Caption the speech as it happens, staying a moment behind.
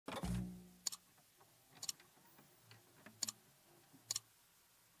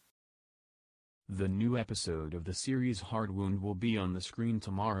The new episode of the series Heart Wound will be on the screen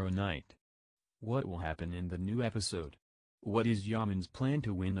tomorrow night. What will happen in the new episode? What is Yaman's plan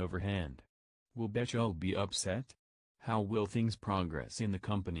to win over Hand? Will Betül be upset? How will things progress in the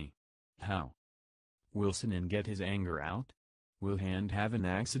company? How will Sinan get his anger out? Will Hand have an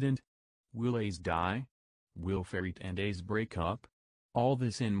accident? Will Ace die? Will Ferit and Ace break up? All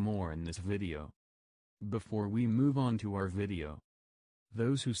this and more in this video. Before we move on to our video,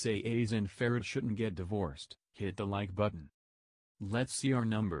 those who say Ace and Ferit shouldn't get divorced, hit the like button. Let's see our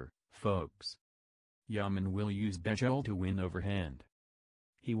number, folks. Yaman will use Betül to win over Hand.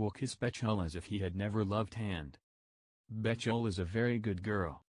 He will kiss Betül as if he had never loved Hand. Betül is a very good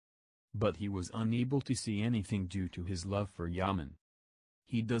girl. But he was unable to see anything due to his love for Yaman.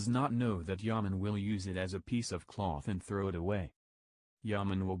 He does not know that Yaman will use it as a piece of cloth and throw it away.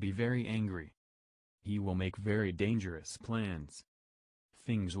 Yaman will be very angry. He will make very dangerous plans.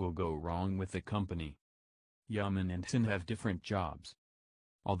 Things will go wrong with the company. Yaman and Sinan have different jobs.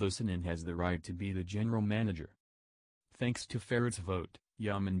 Although Sinan has the right to be the general manager. Thanks to Ferit's vote,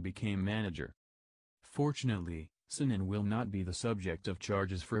 Yaman became manager. Fortunately, Sinan will not be the subject of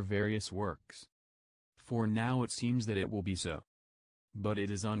charges for various works. For now it seems that it will be so. But it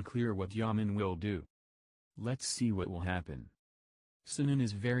is unclear what Yaman will do. Let's see what will happen. Sinan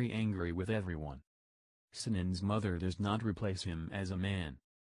is very angry with everyone. Sinan's mother does not replace him as a man.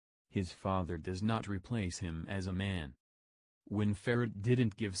 His father does not replace him as a man. When Ferit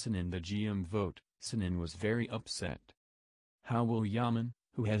didn't give Sinan the GM vote, Sinan was very upset. How will Yaman,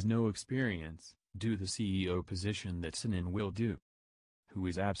 who has no experience, do the CEO position that Sinan will do? Who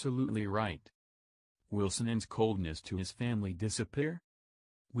is absolutely right? Will Sinan's coldness to his family disappear?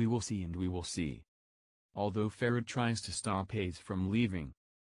 We will see and we will see. Although Ferit tries to stop Ace from leaving,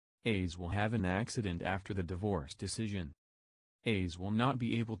 Ace will have an accident after the divorce decision. Ace will not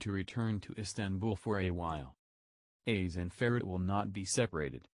be able to return to Istanbul for a while. Ace and Ferit will not be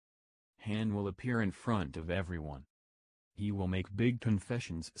separated. Han will appear in front of everyone. He will make big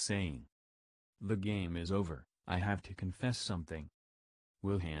confessions saying, "The game is over, I have to confess something."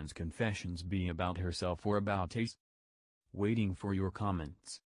 Will Han's confessions be about herself or about Ace? Waiting for your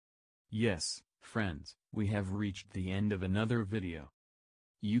comments. Yes, friends, we have reached the end of another video.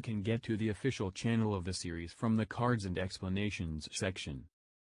 You can get to the official channel of the series from the cards and explanations section.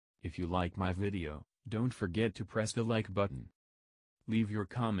 If you like my video, don't forget to press the like button. Leave your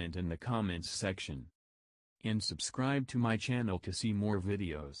comment in the comments section. And subscribe to my channel to see more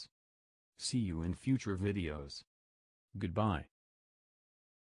videos. See you in future videos. Goodbye.